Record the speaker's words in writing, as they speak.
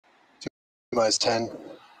Minus 10,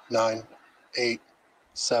 9, 8,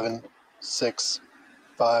 7, 6,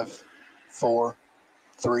 5, 4,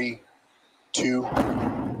 3, 2,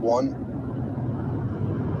 1.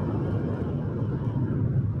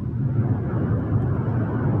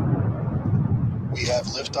 We have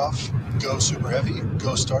liftoff. Go Super Heavy.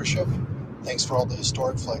 Go Starship. Thanks for all the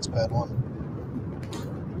historic flights, Pad 1.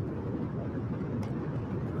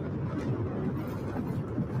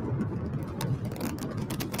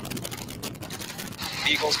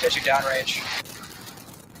 Vehicles catch you downrange.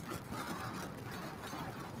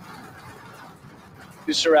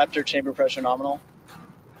 Booster Raptor chamber pressure nominal.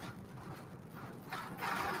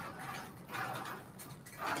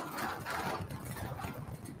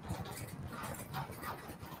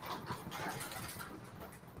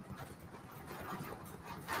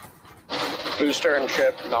 Booster and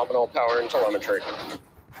ship, nominal power and telemetry.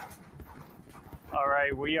 All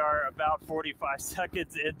right, we are about 45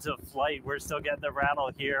 seconds into flight. We're still getting the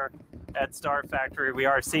rattle here at Star Factory. We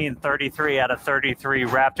are seeing 33 out of 33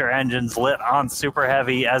 Raptor engines lit on Super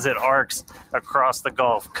Heavy as it arcs across the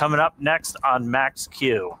Gulf. Coming up next on Max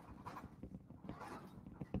Q.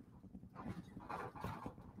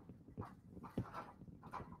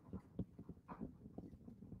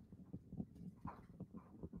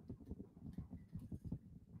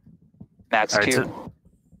 Max Q.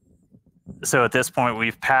 So at this point,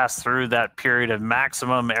 we've passed through that period of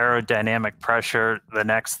maximum aerodynamic pressure. The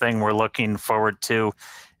next thing we're looking forward to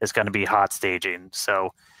is going to be hot staging.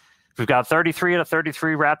 So we've got 33 out of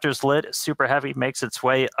 33 Raptors lit. Super Heavy makes its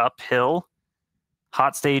way uphill.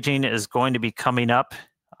 Hot staging is going to be coming up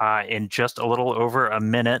in just a little over a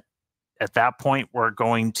minute. At that point, we're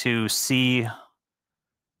going to see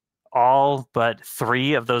all but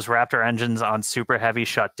 3 of those Raptor engines on Super Heavy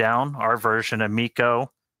shut down. Our version of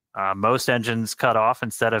MECO. Most engines cut off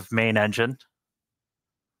instead of main engine.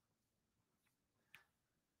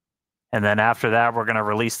 And then after that, we're going to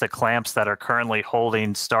release the clamps that are currently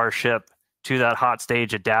holding Starship to that hot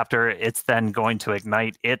stage adapter. It's then going to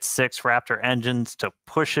ignite its 6 Raptor engines to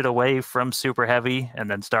push it away from Super Heavy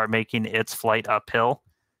and then start making its flight uphill.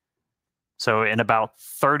 So in about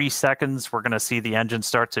 30 seconds, we're going to see the engines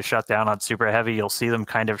start to shut down on Super Heavy. You'll see them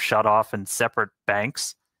kind of shut off in separate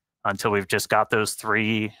banks until we've just got those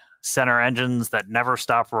 3 center engines that never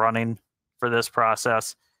stop running for this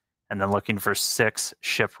process, and then looking for 6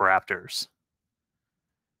 ship Raptors.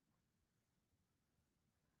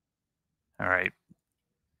 All right.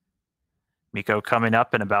 MECO coming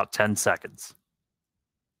up in about 10 seconds.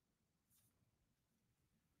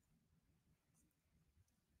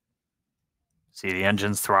 See the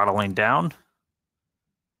engines throttling down.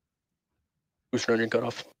 Booster engine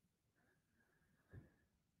cutoff.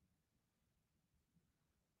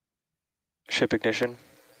 Ship ignition.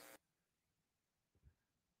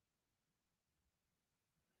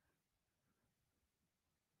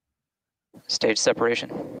 Stage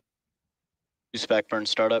separation. Boost back burn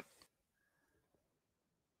startup.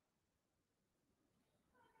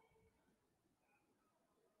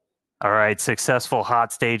 All right, successful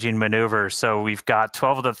hot staging maneuver. So we've got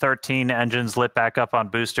 12 of the 13 engines lit back up on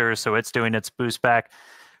booster, so it's doing its boost back.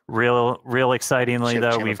 Real excitingly,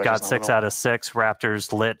 though, we've got 6 out of 6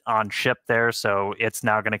 Raptors lit on ship there, so it's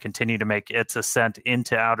now going to continue to make its ascent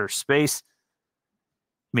into outer space.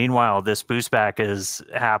 Meanwhile, this boost back is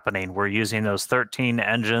happening. We're using those 13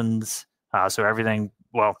 engines, so everything,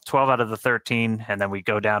 well, 12 out of the 13, and then we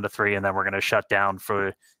go down to 3, and then we're going to shut down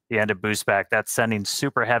for the end of boost back. That's sending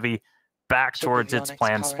Super Heavy back towards its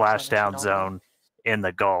planned splashdown zone in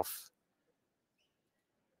the Gulf.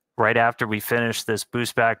 Right after we finish this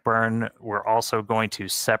boost back burn, we're also going to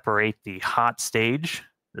separate the hot stage.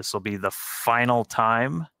 This will be the final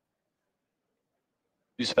time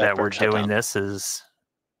that we're doing this. Is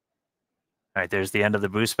all right, there's the end of the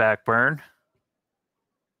boost back burn.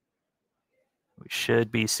 We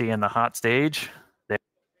should be seeing the hot stage. There.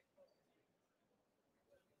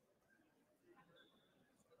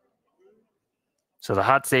 So the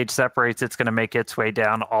hot stage separates. It's going to make its way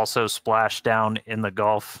down, also splash down in the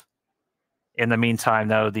Gulf. In the meantime,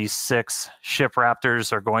 though, these 6 ship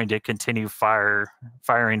Raptors are going to continue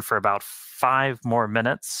firing for about 5 more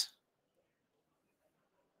minutes.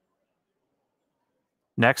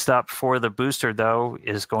 Next up for the booster, though,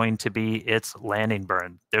 is going to be its landing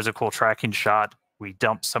burn. There's a cool tracking shot. We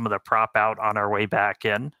dumped some of the prop out on our way back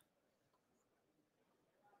in.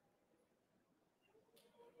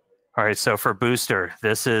 All right, so for booster,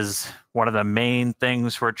 this is one of the main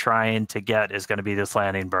things we're trying to get is going to be this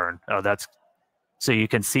landing burn. Oh, that's so you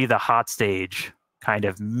can see the hot stage kind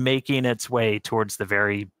of making its way towards the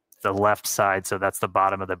very the left side, so that's the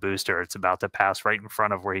bottom of the booster. It's about to pass right in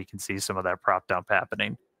front of where you can see some of that prop dump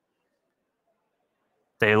happening.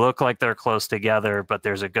 They look like they're close together, but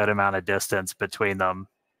there's a good amount of distance between them,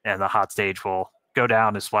 and the hot stage will go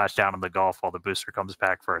down and splash down in the Gulf while the booster comes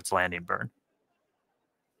back for its landing burn.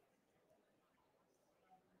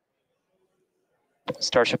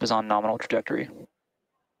 Starship is on nominal trajectory.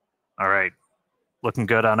 All right. Looking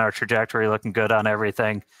good on our trajectory, looking good on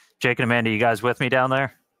everything. Jake and Amanda, you guys with me down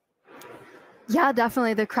there? Yeah,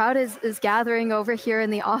 definitely. The crowd is gathering over here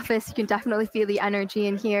in the office. You can definitely feel the energy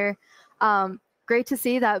in here. Great to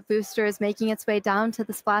see that booster is making its way down to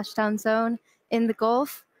the splashdown zone in the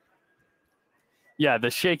Gulf. Yeah,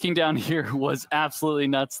 the shaking down here was absolutely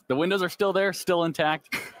nuts. The windows are still there, still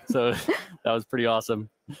intact. So that was pretty awesome.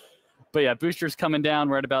 But yeah, booster's coming down.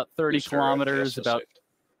 We're at about 30 kilometers.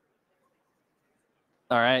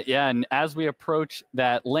 All right, yeah, and as we approach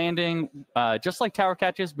that landing, just like tower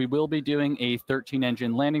catches, we will be doing a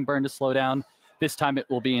 13-engine landing burn to slow down. This time it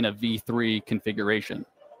will be in a V3 configuration.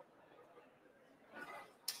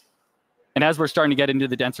 And as we're starting to get into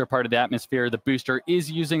the denser part of the atmosphere, the booster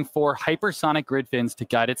is using 4 hypersonic grid fins to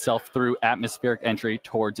guide itself through atmospheric entry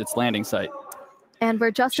towards its landing site. And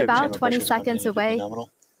we're just about 20 seconds away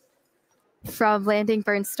from landing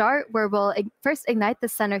burn start, where we'll first ignite the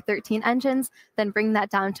center 13 engines, then bring that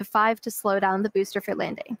down to 5 to slow down the booster for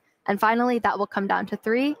landing. And finally, that will come down to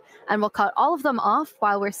 3, and we'll cut all of them off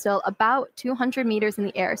while we're still about 200 meters in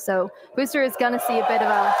the air. So booster is going to see a bit of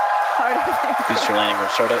a harder Booster landing burn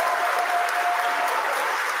startup.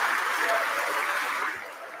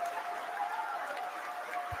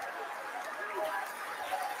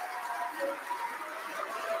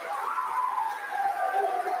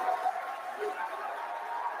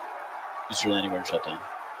 Booster landing burn shutdown.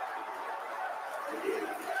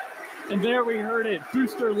 And there we heard it.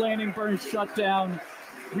 Booster landing burn shutdown.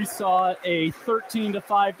 We saw a 13 to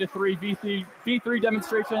 5 to 3 V3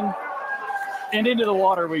 demonstration. And into the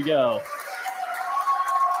water we go.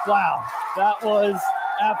 Wow, that was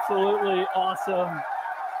absolutely awesome.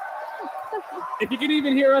 If you can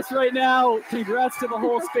even hear us right now, congrats to the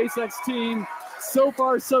whole SpaceX team. So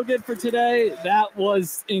far, so good for today. That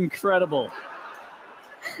was incredible.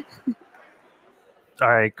 All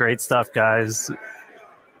right, great stuff, guys.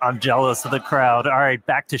 I'm jealous of the crowd. All right,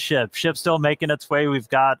 back to ship. Ship's still making its way. We've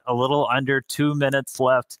got a little under 2 minutes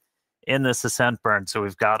left in this ascent burn, so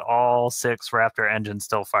we've got all 6 Raptor engines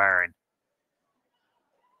still firing.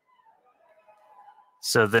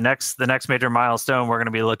 So the next major milestone we're going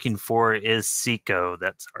to be looking for is SECO.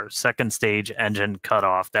 That's our second stage engine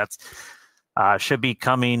cutoff. That's should be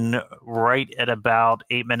coming right at about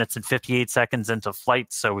 8 minutes and 58 seconds into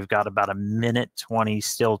flight. So we've got about 1:20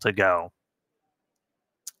 still to go.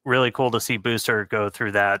 Really cool to see booster go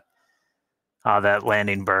through that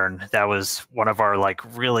landing burn. That was one of our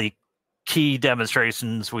really key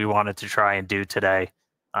demonstrations we wanted to try and do today.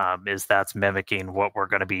 That's mimicking what we're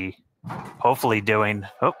going to be hopefully doing.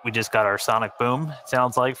 Oh, we just got our sonic boom, it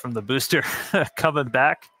sounds like, from the booster coming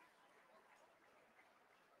back.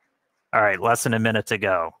 All right, less than a minute to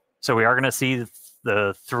go. So we are going to see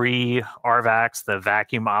the 3 RVACs, the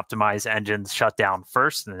vacuum optimized engines, shut down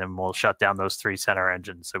first, and then we'll shut down those 3 center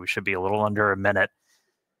engines. So we should be a little under a minute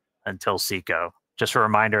until SECO. Just a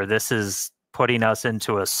reminder, this is putting us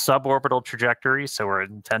into a suborbital trajectory, so we're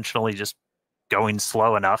intentionally just going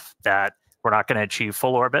slow enough that we're not going to achieve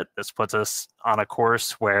full orbit. This puts us on a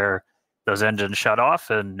course where those engines shut off,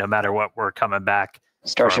 and no matter what, we're coming back.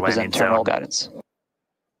 Starship is in terminal guidance.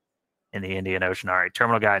 In the Indian Ocean. All right,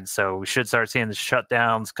 terminal guidance. So we should start seeing the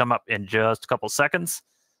shutdowns come up in just a couple seconds.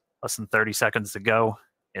 Less than 30 seconds to go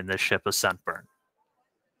in this ship ascent burn.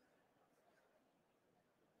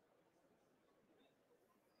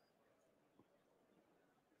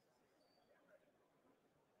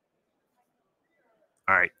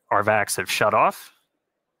 All right, RVACs have shut off.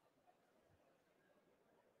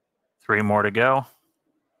 3 more to go.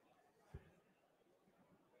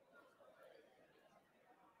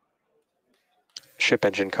 Ship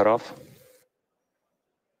engine cutoff.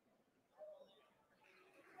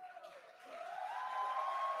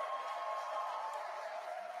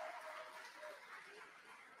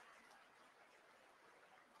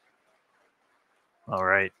 All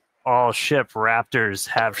right. All ship Raptors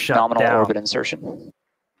have shut Nominal down. orbit insertion.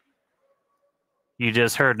 You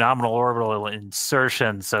just heard nominal orbital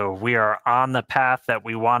insertion. So we are on the path that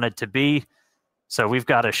we wanted to be. So we've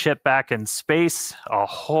got a ship back in space, a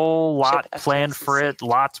whole lot planned for it,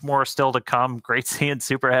 lots more still to come. Great seeing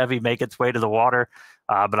Super Heavy make its way to the water,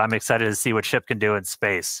 but I'm excited to see what ship can do in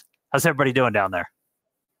space. How's everybody doing down there?